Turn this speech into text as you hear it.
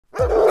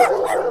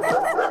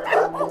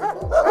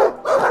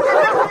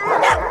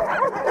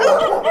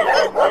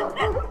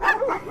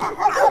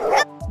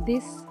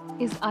This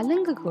is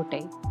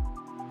Alangukottai,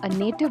 a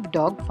native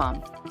dog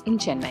farm in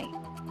Chennai.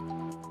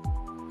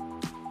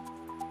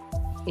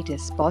 It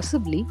is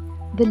possibly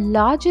the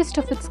largest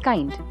of its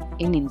kind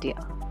in India.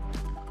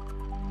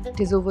 It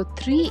is over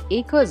 3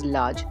 acres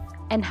large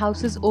and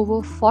houses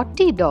over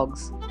 40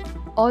 dogs,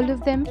 all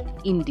of them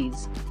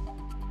Indies.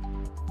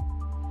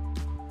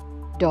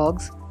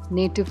 Dogs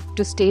native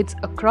to states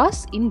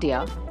across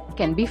India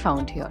can be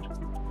found here,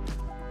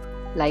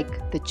 like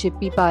the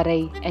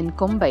Chippiparai and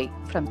Kombai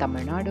from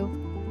Tamil Nadu,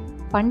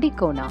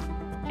 Pandikona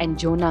and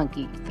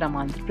Jonangi from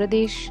Andhra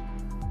Pradesh,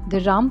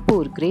 the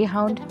Rampur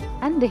Greyhound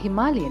and the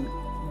Himalayan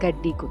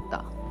Gaddi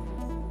Kutta.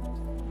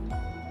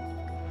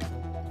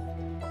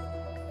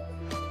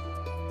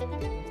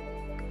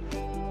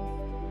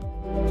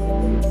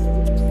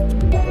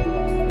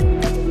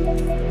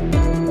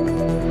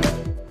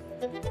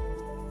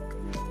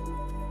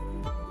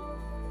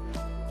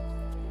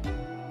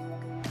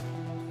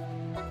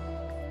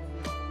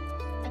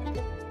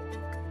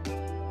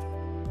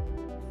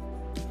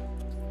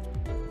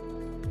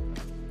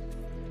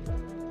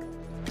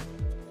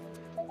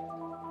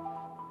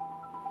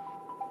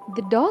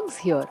 The dogs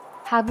here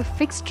have a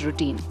fixed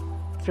routine,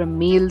 from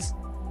meals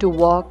to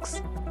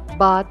walks,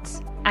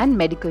 baths, and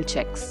medical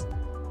checks.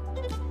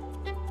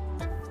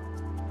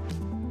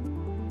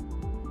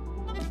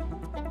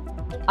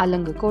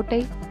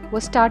 Alangukottai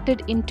was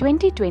started in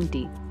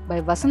 2020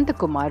 by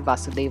Vasantakumar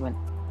Vasudevan.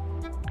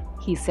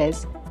 He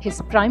says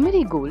his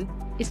primary goal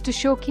is to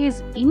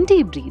showcase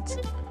Indie breeds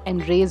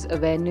and raise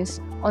awareness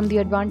on the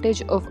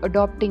advantage of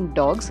adopting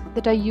dogs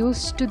that are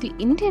used to the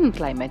Indian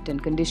climate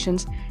and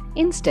conditions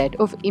instead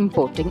of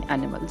importing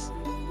animals.